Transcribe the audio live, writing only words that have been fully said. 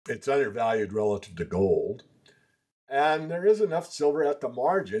It's undervalued relative to gold. And there is enough silver at the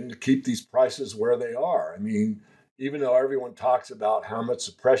margin to keep these prices where they are. I mean, even though everyone talks about how much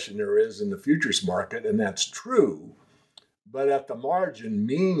suppression there is in the futures market, and that's true, but at the margin,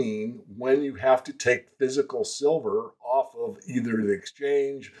 meaning when you have to take physical silver off of either the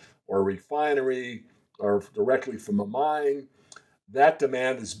exchange or refinery or directly from a mine, that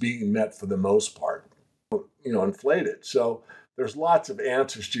demand is being met for the most part, inflated. So there's lots of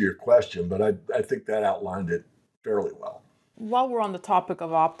answers to your question, but I think that outlined it fairly well. While we're on the topic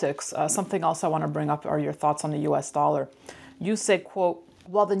of optics, something else I want to bring up are your thoughts on the US dollar. You say, quote,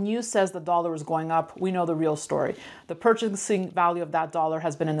 while the news says the dollar is going up, we know the real story. The purchasing value of that dollar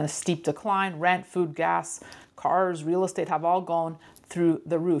has been in a steep decline. Rent, food, gas, cars, real estate have all gone through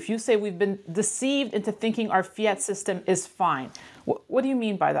the roof. You say we've been deceived into thinking our fiat system is fine. What do you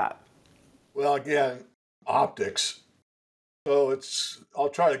mean by that? Well, again, optics. So I'll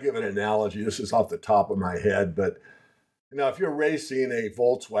try to give an analogy. This is off the top of my head, but if you're racing a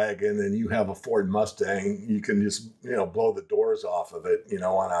Volkswagen and you have a Ford Mustang, you can just, blow the doors off of it,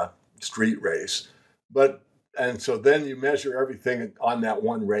 on a street race. And so then you measure everything on that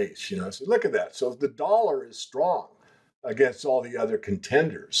one race, so look at that. So the dollar is strong against all the other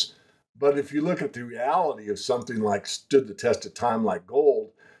contenders. But if you look at the reality of something like stood the test of time like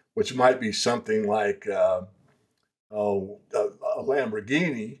gold, which might be something like a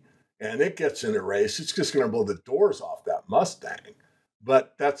Lamborghini, and it gets in a race, it's just going to blow the doors off that Mustang.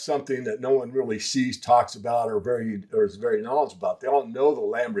 But that's something that no one really sees, talks about, or is very knowledgeable about. They all know the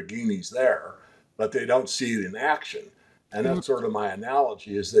Lamborghini's there, but they don't see it in action. And that's sort of my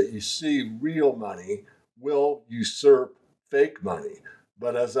analogy, is that you see real money will usurp fake money.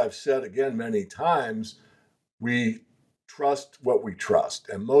 But as I've said again many times, we trust what we trust.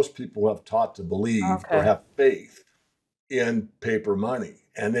 And most people have taught to believe or have faith in paper money.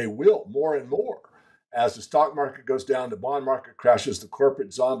 And they will more and more. As the stock market goes down, the bond market crashes, the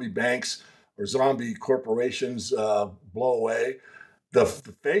corporate zombie banks or zombie corporations blow away, the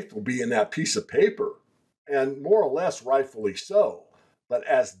faith will be in that piece of paper, and more or less rightfully so. But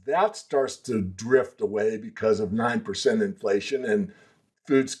as that starts to drift away because of 9% inflation and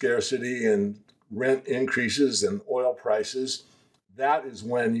food scarcity and rent increases and oil prices, that is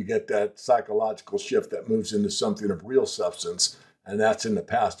when you get that psychological shift that moves into something of real substance. And that's in the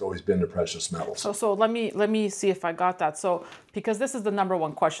past always been the precious metals. So let me see if I got that. So because this is the number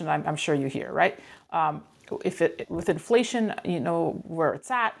one question I'm sure you hear, right? With inflation, where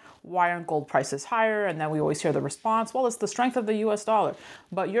it's at, why aren't gold prices higher? And then we always hear the response, well, it's the strength of the US dollar.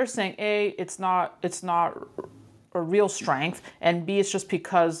 But you're saying A, it's not a real strength, and B, it's just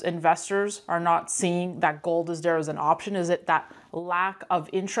because investors are not seeing that gold is there as an option. Is it that lack of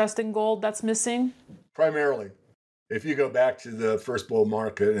interest in gold that's missing? Primarily. If you go back to the first bull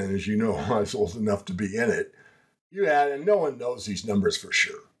market, and as you know, I was old enough to be in it, you had, and no one knows these numbers for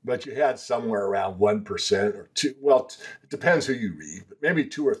sure, but you had somewhere around 1% or 2%, well, it depends who you read, but maybe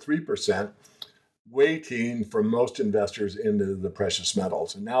 2 or 3% weighting from most investors into the precious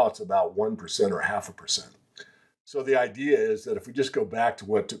metals. And now it's about 1% or 0.5%. So the idea is that if we just go back to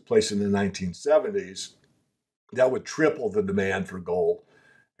what took place in the 1970s, that would triple the demand for gold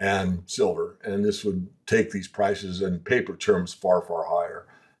and silver, and this would take these prices in paper terms far, far higher.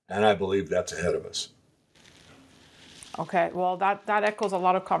 And I believe that's ahead of us. Okay, well, that echoes a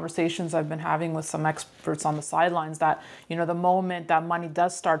lot of conversations I've been having with some experts on the sidelines, that, the moment that money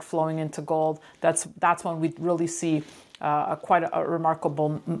does start flowing into gold, that's when we really see quite a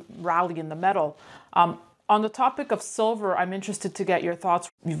remarkable rally in the metal. On the topic of silver, I'm interested to get your thoughts.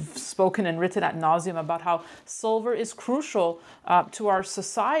 You've spoken and written ad nauseum about how silver is crucial to our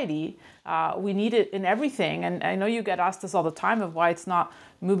society. We need it in everything. And I know you get asked this all the time of why it's not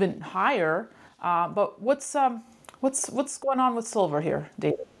moving higher. But what's going on with silver here,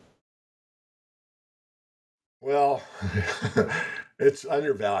 David? Well, it's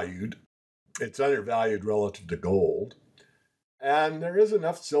undervalued. It's undervalued relative to gold. And there is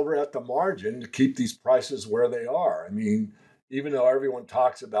enough silver at the margin to keep these prices where they are. I mean, even though everyone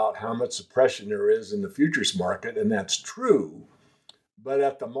talks about how much suppression there is in the futures market, and that's true, but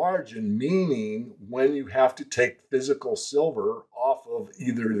at the margin, meaning when you have to take physical silver off of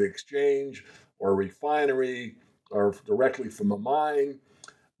either the exchange or refinery or directly from a mine,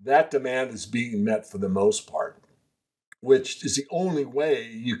 that demand is being met for the most part, which is the only way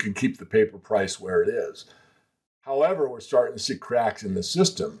you can keep the paper price where it is. However, we're starting to see cracks in the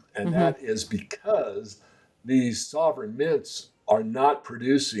system, and that is because these sovereign mints are not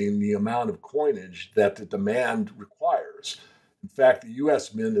producing the amount of coinage that the demand requires. In fact, the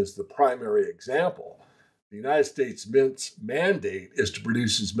U.S. Mint is the primary example. The United States Mint's mandate is to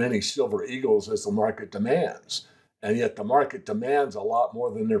produce as many silver eagles as the market demands. And yet the market demands a lot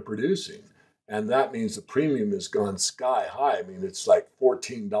more than they're producing. And that means the premium has gone sky high. I mean, it's like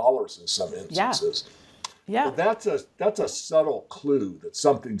 $14 in some instances. Yeah. So that's a subtle clue that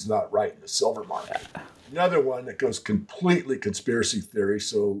something's not right in the silver market. Another one that goes completely conspiracy theory,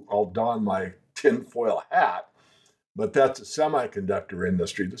 so I'll don my tinfoil hat, but that's the semiconductor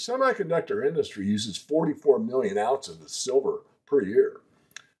industry. The semiconductor industry uses 44 million ounces of silver per year.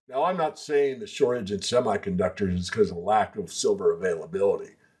 Now, I'm not saying the shortage in semiconductors is because of lack of silver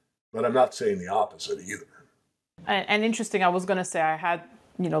availability, but I'm not saying the opposite either. And interesting, I was going to say I had,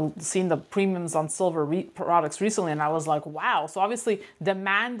 seen the premiums on silver products recently, and I was like, wow. So obviously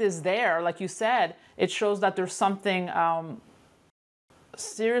demand is there. Like you said, it shows that there's something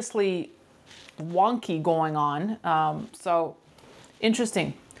seriously wonky going on. So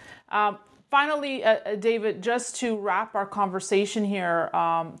interesting. Finally, David, just to wrap our conversation here,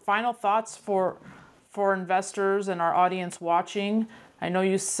 final thoughts for investors and our audience watching. I know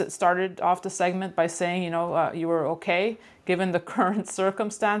you started off the segment by saying, you were okay given the current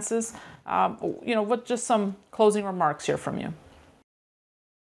circumstances. What just some closing remarks here from you?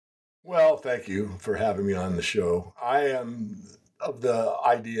 Well, thank you for having me on the show. I am of the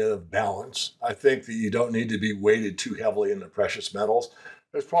idea of balance. I think that you don't need to be weighted too heavily in the precious metals.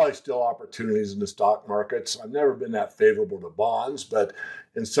 There's probably still opportunities in the stock markets. I've never been that favorable to bonds, but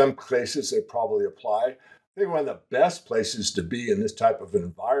in some cases they probably apply. I think one of the best places to be in this type of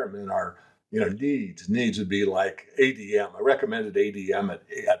environment are, needs would be like ADM. I recommended ADM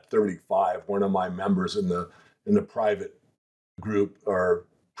at 35. One of my members in the private group or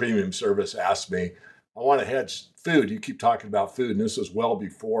premium service asked me, I want to hedge food. You keep talking about food, and this was well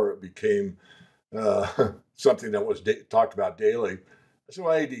before it became something that was talked about daily. I said,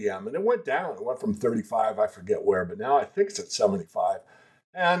 well, ADM, and it went down. It went from 35, I forget where, but now I think it's at 75.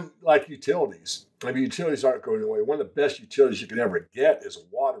 And like utilities, utilities aren't going away. One of the best utilities you can ever get is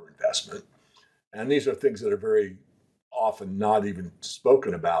a water investment. And these are things that are very often not even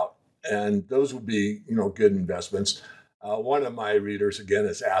spoken about. And those would be, good investments. One of my readers, again,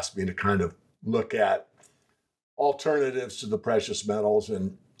 has asked me to kind of look at alternatives to the precious metals.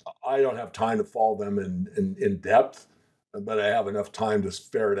 And I don't have time to follow them in depth, but I have enough time to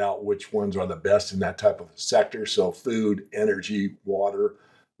ferret out which ones are the best in that type of sector. So food, energy, water,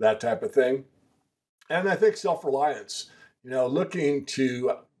 that type of thing. And I think self-reliance, looking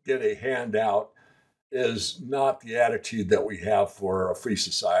to get a handout is not the attitude that we have for a free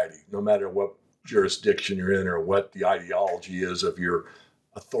society, no matter what jurisdiction you're in or what the ideology is of your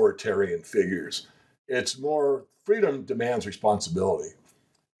authoritarian figures. It's more freedom demands responsibility,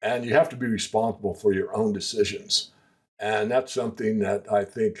 and you have to be responsible for your own decisions. And that's something that I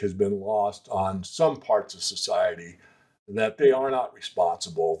think has been lost on some parts of society, that they are not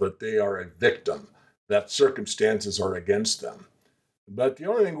responsible, that they are a victim, that circumstances are against them. But the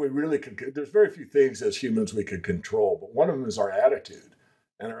only thing we really there's very few things as humans we can control, but one of them is our attitude.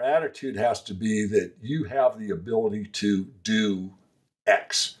 And our attitude has to be that you have the ability to do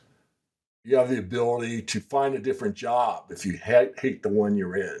X. You have the ability to find a different job if you hate the one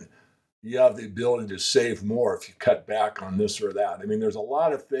you're in. You have the ability to save more if you cut back on this or that. There's a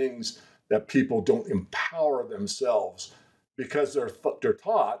lot of things that people don't empower themselves because they're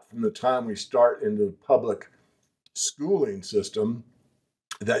taught from the time we start in the public schooling system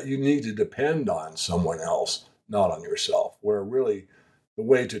that you need to depend on someone else, not on yourself, where really the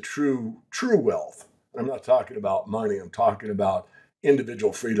way to true wealth, I'm not talking about money, I'm talking about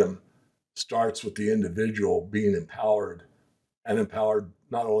individual freedom, starts with the individual being empowered, and empowered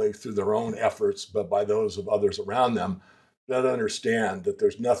not only through their own efforts, but by those of others around them that understand that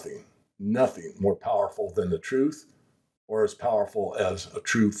there's nothing more powerful than the truth or as powerful as a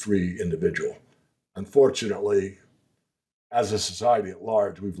true free individual. Unfortunately, as a society at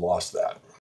large, we've lost that.